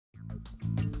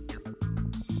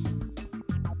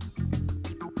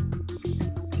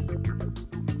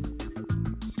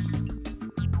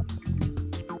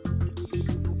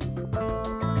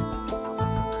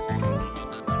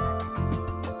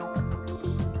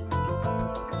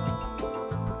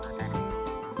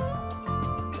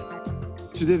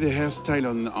today the hairstyle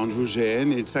on Rouge et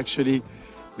Haine, it's actually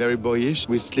very boyish.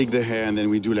 We slick the hair and then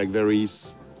we do like very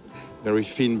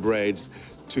thin braids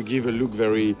to give a look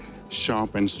very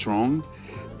sharp and strong.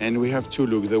 And we have two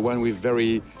looks, the one with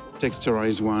very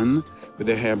texturized one with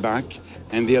the hair back,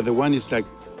 and the other one is like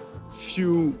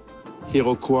few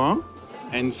Iroquois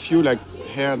and few like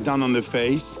hair down on the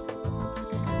face.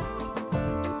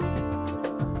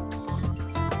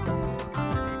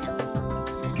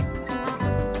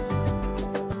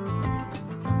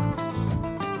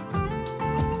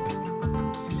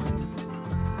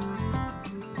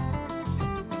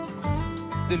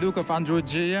 The look of Andrew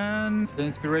Gian, the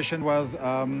inspiration was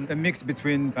a mix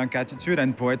between punk attitude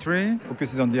and poetry.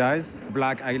 Focuses on the eyes,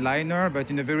 black eyeliner, but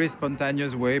in a very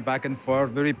spontaneous way, back and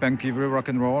forth, very punky, very rock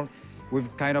and roll,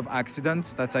 with kind of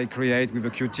accidents that I create with a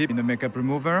Q-tip in the makeup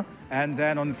remover. And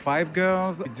then on Five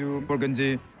Girls, we do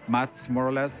burgundy matte, more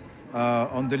or less,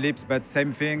 on the lips, but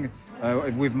same thing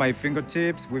with my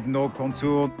fingertips, with no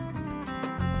contour.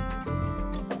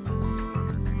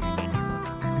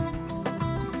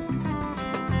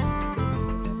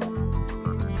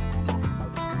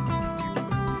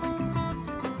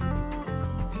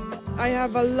 I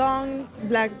have a long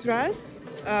black dress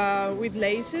with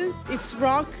laces. It's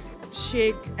rock,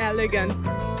 chic, elegant.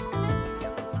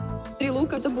 Три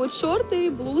лука. Это будут шорты,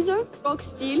 блуза,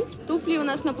 рок-стиль. Туфли у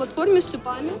нас на платформе с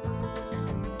шипами.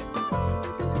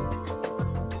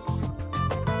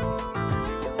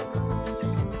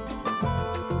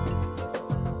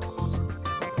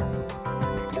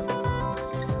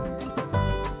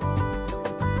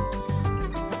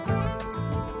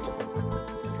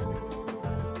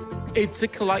 It's a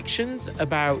collection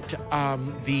about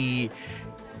the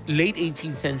late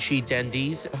 18th century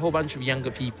dandies, a whole bunch of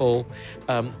younger people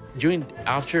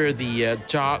after the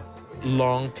dark,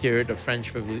 long period of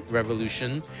French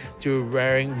Revolution, to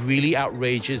wearing really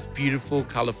outrageous, beautiful,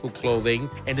 colorful clothing.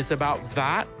 And it's about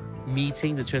that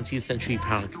meeting the 20th century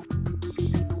punk.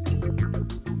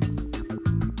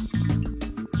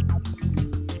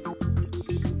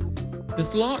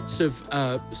 There's lots of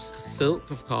silk,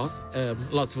 of course,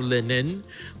 lots of linen,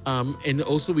 and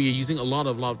also we are using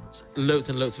loads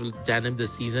and loads of denim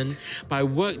this season. But I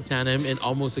work denim in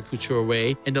almost a couture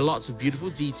way, and there are lots of beautiful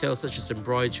details such as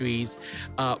embroideries,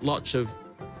 lots of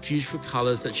beautiful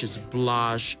colors such as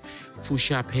blush,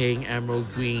 fuchsia pink, emerald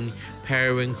green,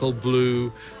 periwinkle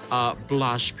blue,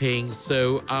 blush pink.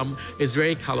 So it's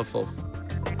very colorful.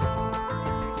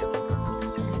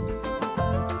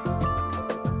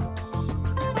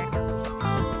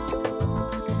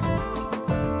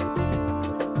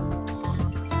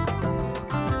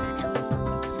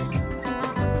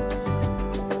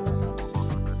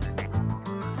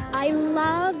 I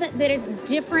love that it's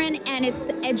different and it's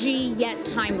edgy yet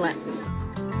timeless.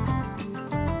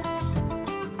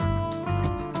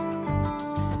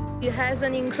 He has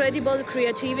an incredible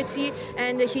creativity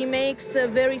and he makes a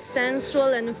very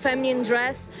sensual and feminine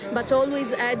dress, but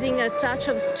always adding a touch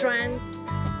of strength.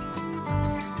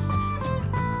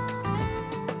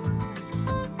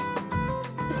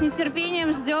 С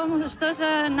нетерпением ждем, что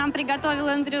же нам приготовил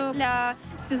Эндрю для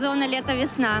сезона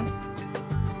лето-весна.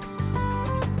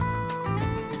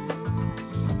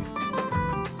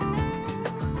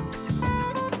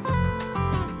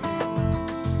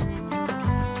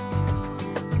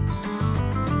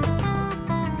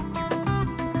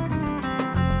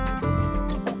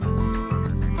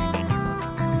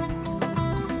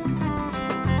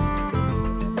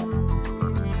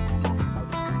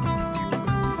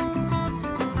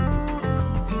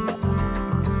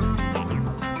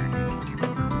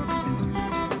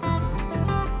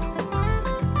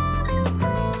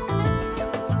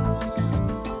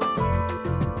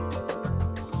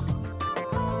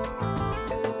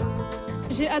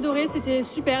 J'ai adoré, c'était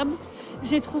superbe.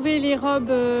 J'ai trouvé les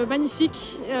robes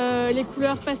magnifiques, les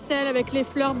couleurs pastel avec les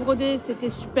fleurs brodées, c'était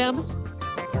superbe.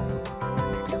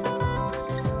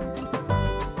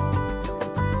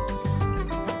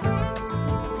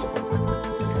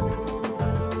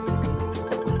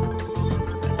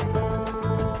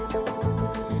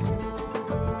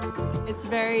 It's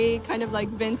very kind of like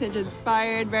vintage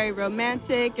inspired, very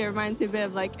romantic. It reminds me a bit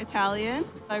of like Italian.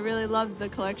 I really loved the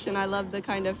collection. I love the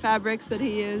kind of fabrics that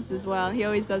he used as well. He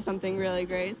always does something really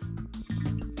great.